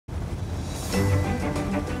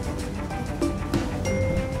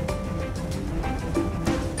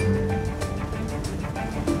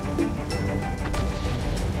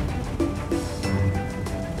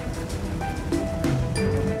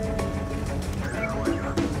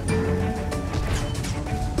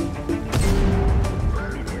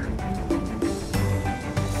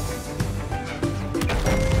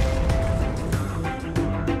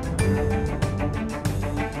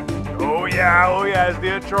is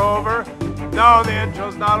the intro over? No, the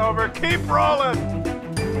intro's not over. Keep rolling.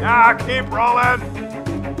 Yeah, keep rolling.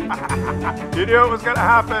 You knew it was going to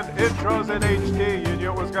happen. Intros in HD. You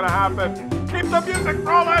knew it was going to happen. Keep the music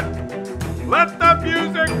rolling. Let the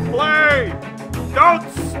music play. Don't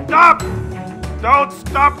stop. Don't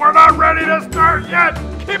stop. We're not ready to start yet.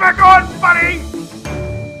 Keep it going, buddy.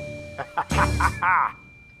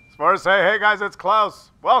 Just want to say, hey guys, it's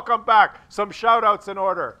Claus. Welcome back. Some shout outs in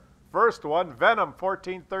order. First one,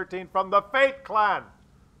 Venom1413 from the Fate Clan.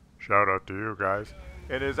 Shout out to you guys.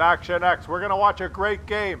 In his Action X, we're going to watch a great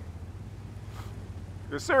game.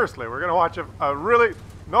 Seriously, we're going to watch a really,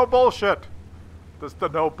 no bullshit. This is the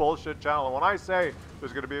no bullshit channel. And when I say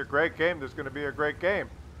there's going to be a great game, there's going to be a great game.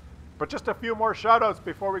 But just a few more shout outs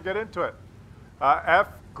before we get into it. F.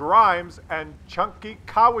 Grimes and Chunky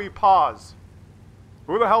Cowie Paws.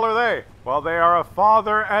 Who the hell are they? Well, they are a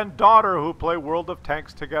father and daughter who play World of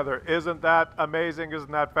Tanks together. Isn't that amazing?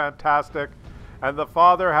 Isn't that fantastic? And the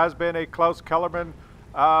father has been a Klaus Kellerman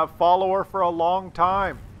follower for a long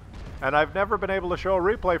time. And I've never been able to show a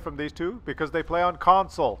replay from these two because they play on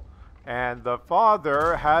console. And the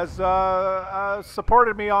father has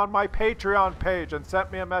supported me on my Patreon page and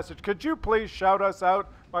sent me a message. Could you please shout us out?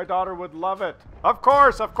 My daughter would love it. Of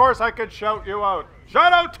course I could shout you out.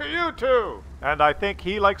 Shout out to you too. And I think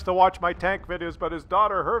he likes to watch my tank videos, but his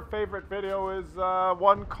daughter, her favorite video is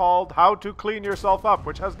one called How to Clean Yourself Up,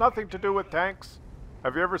 which has nothing to do with tanks.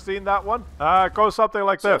 Have you ever seen that one? It goes something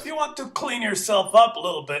like this. If you want to clean yourself up a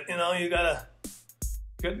little bit, you know, you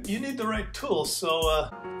need the right tools, so,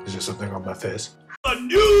 Is there something on my face? a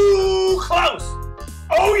new Klaus!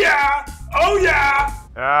 Oh yeah! Oh yeah!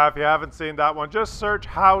 Yeah, if you haven't seen that one, just search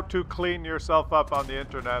How to Clean Yourself Up on the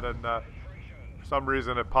internet, and for some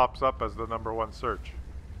reason it pops up as the #1 search.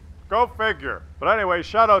 Go figure. But anyway,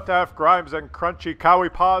 shout out to F. Grimes and Crunchy Cowie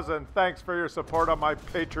Paws, and thanks for your support on my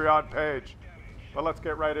Patreon page. But let's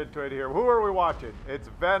get right into it here. Who are we watching? It's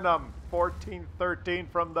Venom1413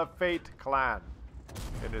 from the Fate Clan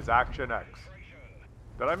in his Action X.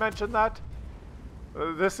 Did I mention that?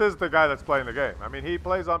 This is the guy that's playing the game. I mean, he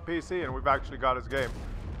plays on PC, and we've actually got his game.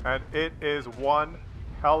 And it is one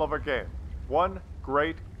hell of a game. One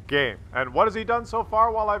great game. And what has he done so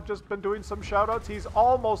far while I've just been doing some shoutouts? He's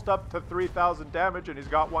almost up to 3,000 damage, and he's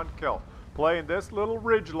got 1 kill. Playing this little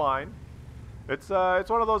ridge line. It's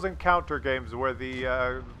one of those encounter games where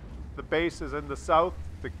the base is in the south,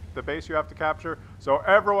 the base you have to capture, so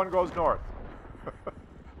everyone goes north.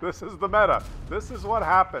 This is the meta. This is what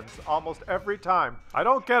happens almost every time. I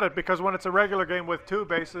don't get it because when it's a regular game with 2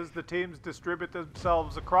 bases, the teams distribute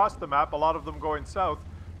themselves across the map, a lot of them going south.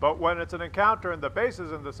 But when it's an encounter and the base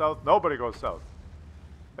is in the south, nobody goes south.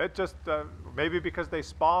 It just, maybe because they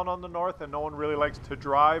spawn on the north and no one really likes to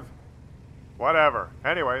drive. Whatever.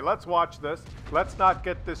 Anyway, let's watch this. Let's not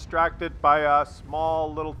get distracted by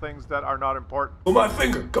small little things that are not important. Pull my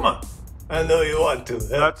finger, come on. I know you want to.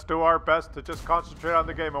 Let's do our best to just concentrate on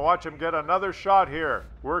the game and watch him get another shot here.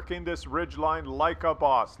 Working this ridge line like a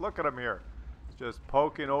boss. Look at him here. Just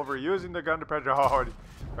poking over, using the gun to pressure. Oh,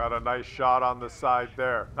 got a nice shot on the side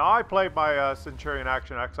there. Now, I played my Centurion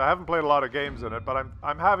Action X. I haven't played a lot of games in it, but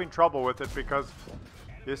I'm having trouble with it because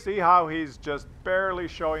you see how he's just barely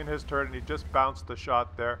showing his turn and he just bounced the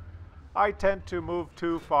shot there. I tend to move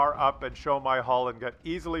too far up and show my hull and get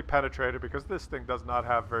easily penetrated because this thing does not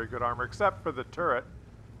have very good armor except for the turret.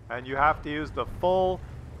 And you have to use the full,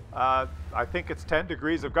 I think it's 10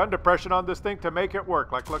 degrees of gun depression on this thing to make it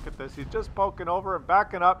work. Like, look at this. He's just poking over and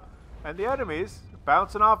backing up, and the enemy's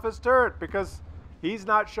bouncing off his turret because he's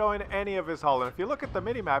not showing any of his hull. And if you look at the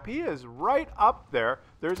minimap, he is right up there.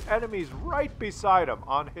 There's enemies right beside him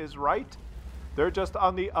on his right. They're just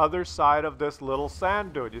on the other side of this little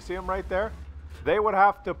sand dune. You see him right there? They would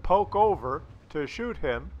have to poke over to shoot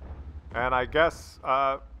him. And I guess,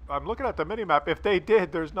 I'm looking at the minimap. If they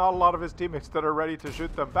did, there's not a lot of his teammates that are ready to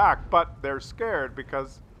shoot them back. But they're scared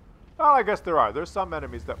because, well, I guess there are. There's some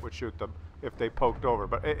enemies that would shoot them if they poked over.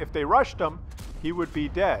 But if they rushed him, he would be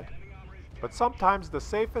dead. But sometimes the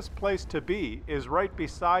safest place to be is right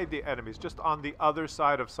beside the enemies, just on the other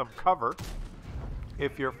side of some cover.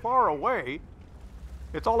 If you're far away,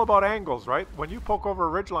 it's all about angles, right? When you poke over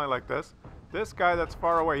a ridgeline like this guy that's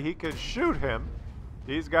far away, he can shoot him.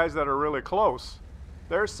 These guys that are really close,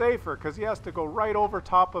 they're safer because he has to go right over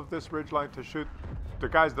top of this ridgeline to shoot the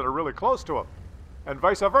guys that are really close to him. And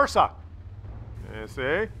vice versa. You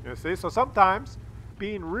see? You see? So sometimes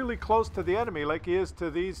being really close to the enemy like he is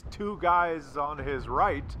to these 2 guys on his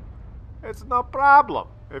right, it's no problem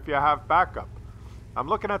if you have backup. I'm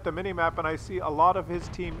looking at the minimap and I see a lot of his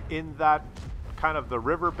team in that kind of the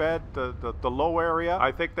riverbed, the low area.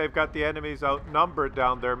 I think they've got the enemies outnumbered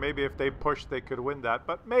down there. Maybe if they push, they could win that,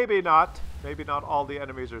 but maybe not. Maybe not all the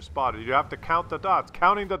enemies are spotted. You have to count the dots.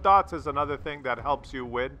 Counting the dots is another thing that helps you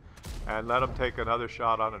win, and let them take another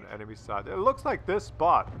shot on an enemy side. It looks like this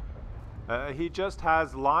spot. He just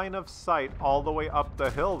has line of sight all the way up the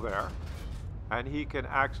hill there, and he can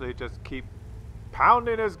actually just keep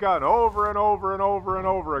pounding his gun over and over and over and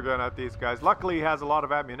over again at these guys. Luckily, he has a lot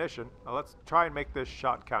of ammunition. Now, let's try and make this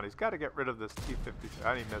shot count. He's got to get rid of this T-50,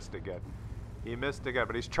 and he missed again. He missed again,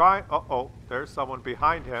 but he's trying. Uh-oh, there's someone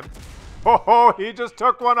behind him. Oh, he just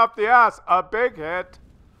took one up the ass. A big hit.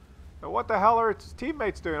 Now, what the hell are his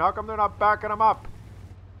teammates doing? How come they're not backing him up?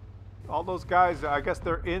 All those guys, I guess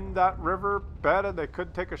they're in that river bed and they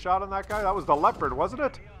couldn't take a shot on that guy. That was the leopard, wasn't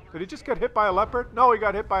it? Did he just get hit by a leopard? No, he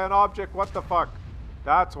got hit by an object. What the fuck?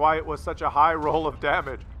 That's why it was such a high roll of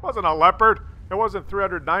damage. It wasn't a leopard. It wasn't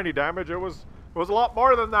 390 damage. It was a lot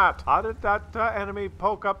more than that. How did that enemy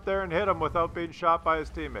poke up there and hit him without being shot by his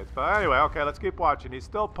teammates? But anyway, okay, let's keep watching. He's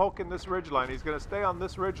still poking this ridgeline. He's going to stay on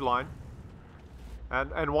this ridgeline.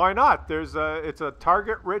 And why not? It's a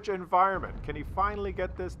target-rich environment. Can he finally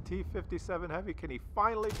get this T-57 heavy? Can he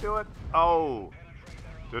finally do it? Oh,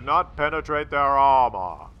 did not penetrate their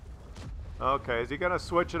armor. Okay, is he gonna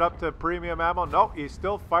switch it up to premium ammo? No, he's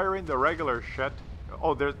still firing the regular shit.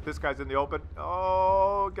 Oh, this guy's in the open.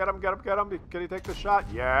 Oh, get him, get him, get him. Can he take the shot?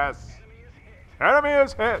 Yes. Enemy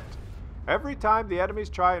is hit. Every time the enemies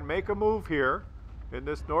try and make a move here in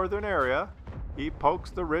this northern area, he pokes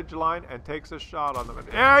the ridge line and takes a shot on them. And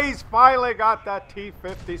yeah, he's finally got that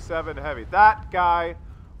T-57 heavy. That guy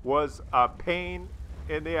was a pain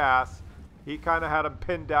in the ass. He kind of had him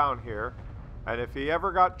pinned down here. And if he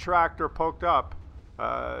ever got tracked or poked up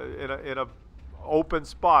in a open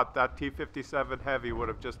spot, that T-57 heavy would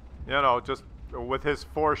have just, you know, just with his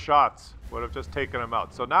 4 shots, would have just taken him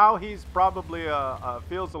out. So now he's probably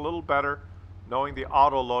feels a little better, knowing the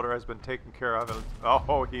autoloader has been taken care of. And,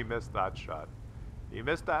 oh, he missed that shot. He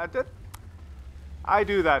missed that. I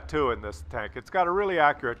do that too in this tank. It's got a really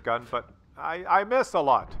accurate gun, but I miss a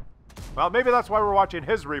lot. Well, maybe that's why we're watching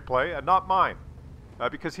his replay and not mine.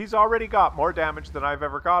 Because he's already got more damage than I've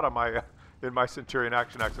ever got on my in my Centurion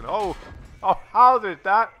Action Axe. Oh, how did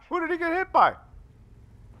that? Who did he get hit by?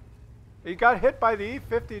 He got hit by the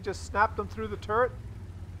E-50, just snapped him through the turret.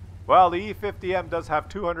 Well, the E-50M does have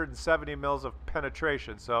 270 mils of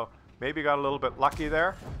penetration, so maybe got a little bit lucky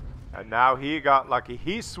there. And now he got lucky.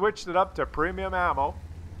 He switched it up to premium ammo.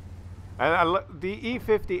 And the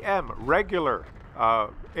E-50M regular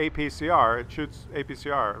APCR, it shoots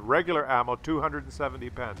APCR, regular ammo, 270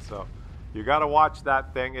 pens. So you got to watch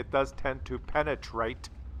that thing. It does tend to penetrate.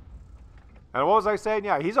 And what was I saying?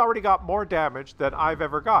 Yeah, he's already got more damage than I've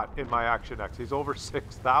ever got in my Action X. He's over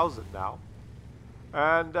 6,000 now.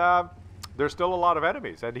 And there's still a lot of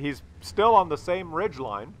enemies. And he's still on the same ridge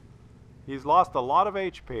line. He's lost a lot of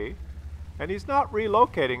HP. And he's not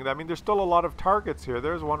relocating. I mean, there's still a lot of targets here.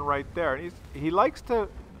 There's one right there. And he likes to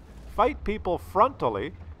fight people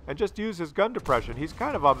frontally and just use his gun depression. He's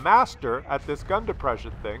kind of a master at this gun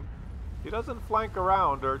depression thing. He doesn't flank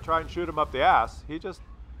around or try and shoot him up the ass.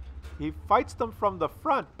 He fights them from the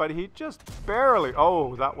front, but he just barely...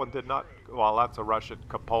 Oh, that one did not... Well, that's a Russian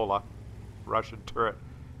Cupola. Russian turret.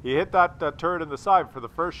 He hit that turret in the side for the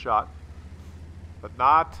first shot, but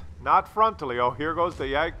not frontally. Oh, here goes the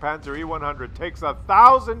Jagdpanzer E100. Takes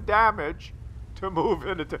 1,000 damage to move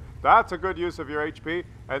into... That's a good use of your HP.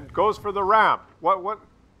 And goes for the ramp. What?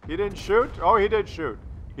 He didn't shoot? Oh, he did shoot.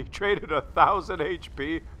 He traded 1,000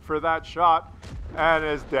 HP for that shot and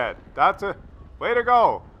is dead. That's a... Way to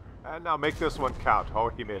go. And now make this one count. Oh,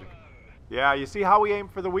 he made it. Yeah, you see how we aim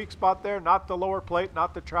for the weak spot there? Not the lower plate,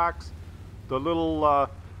 not the tracks. The little,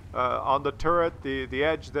 on the turret, the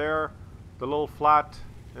edge there. The little flat,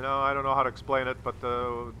 you know, I don't know how to explain it, but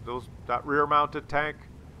that rear-mounted tank,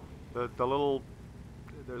 the little...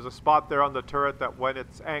 There's a spot there on the turret that when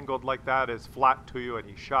it's angled like that is flat to you, and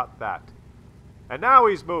he shot that. And now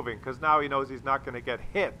he's moving, because now he knows he's not going to get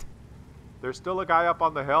hit. There's still a guy up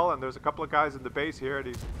on the hill, and there's a couple of guys in the base here, and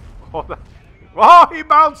he's... Oh, he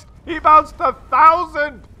bounced! He bounced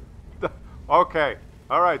 1,000! Okay,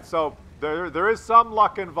 all right, so there is some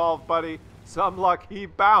luck involved, buddy. Some luck. He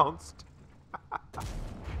bounced.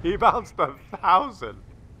 He bounced 1,000.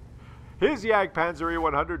 His Jagdpanzer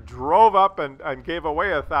E100 drove up and gave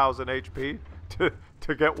away 1,000 HP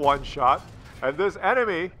to get one shot. And this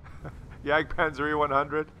enemy, Jagdpanzer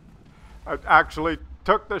E100, actually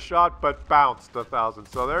took the shot but bounced 1,000.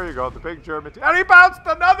 So there you go, the big German team. And he bounced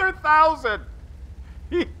another 1,000!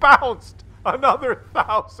 He bounced another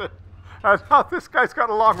 1,000! And now this guy's got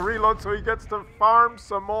a long reload, so he gets to farm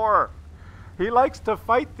some more. He likes to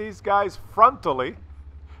fight these guys frontally.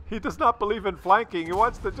 He does not believe in flanking. He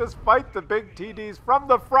wants to just fight the big TDs from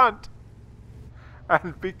the front.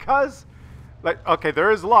 And because, like, okay,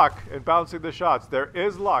 there is luck in bouncing the shots. There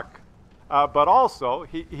is luck. But also,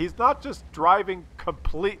 he's not just driving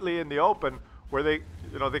completely in the open where they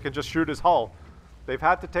can just shoot his hull. They've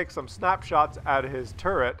had to take some snapshots at his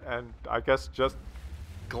turret and I guess just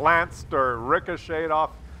glanced or ricocheted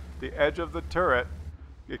off the edge of the turret.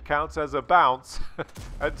 It counts as a bounce.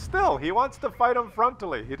 And still, he wants to fight him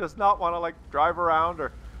frontally. He does not want to like drive around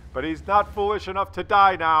but he's not foolish enough to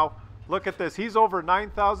die now. Look at this. He's over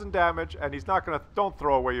 9,000 damage and he's not going to, don't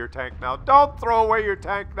throw away your tank now. Don't throw away your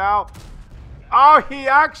tank now. Oh, he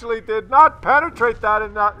actually did not penetrate that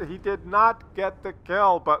and he did not get the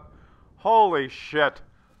kill, but holy shit.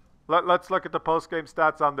 Let's look at the post-game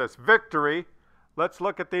stats on this. Victory. Let's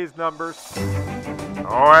look at these numbers.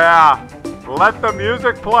 Oh yeah. Let the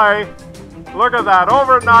music play. Look at that.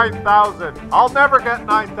 Over 9,000. I'll never get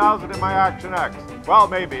 9,000 in my Action X. Well,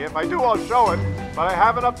 maybe. If I do, I'll show it. But I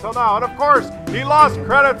haven't up till now. And of course, he lost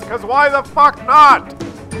credits because why the fuck not?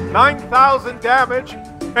 9,000 damage.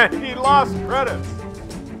 And he lost credits.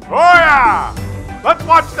 Oh yeah! Let's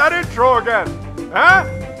watch that intro again. Huh?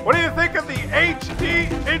 What do you think of the HD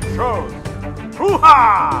intros?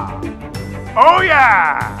 Hoo-ha! Oh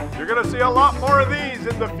yeah! You're gonna see a lot more of these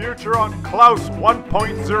in the future on Claus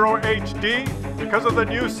 1.0 HD because of the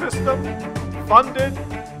new system, funded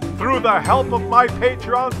through the help of my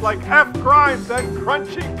Patreons like F Grimes and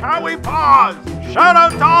Crunchy Cowie Paws. Shout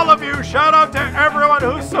out to all of you. Shout out to everyone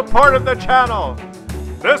who supported the channel.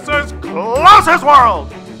 This is Klaus's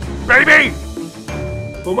World, baby!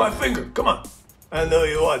 Pull my finger, come on. I know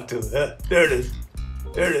you want to. There it is.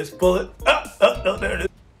 There it is, pull it. No, there it is.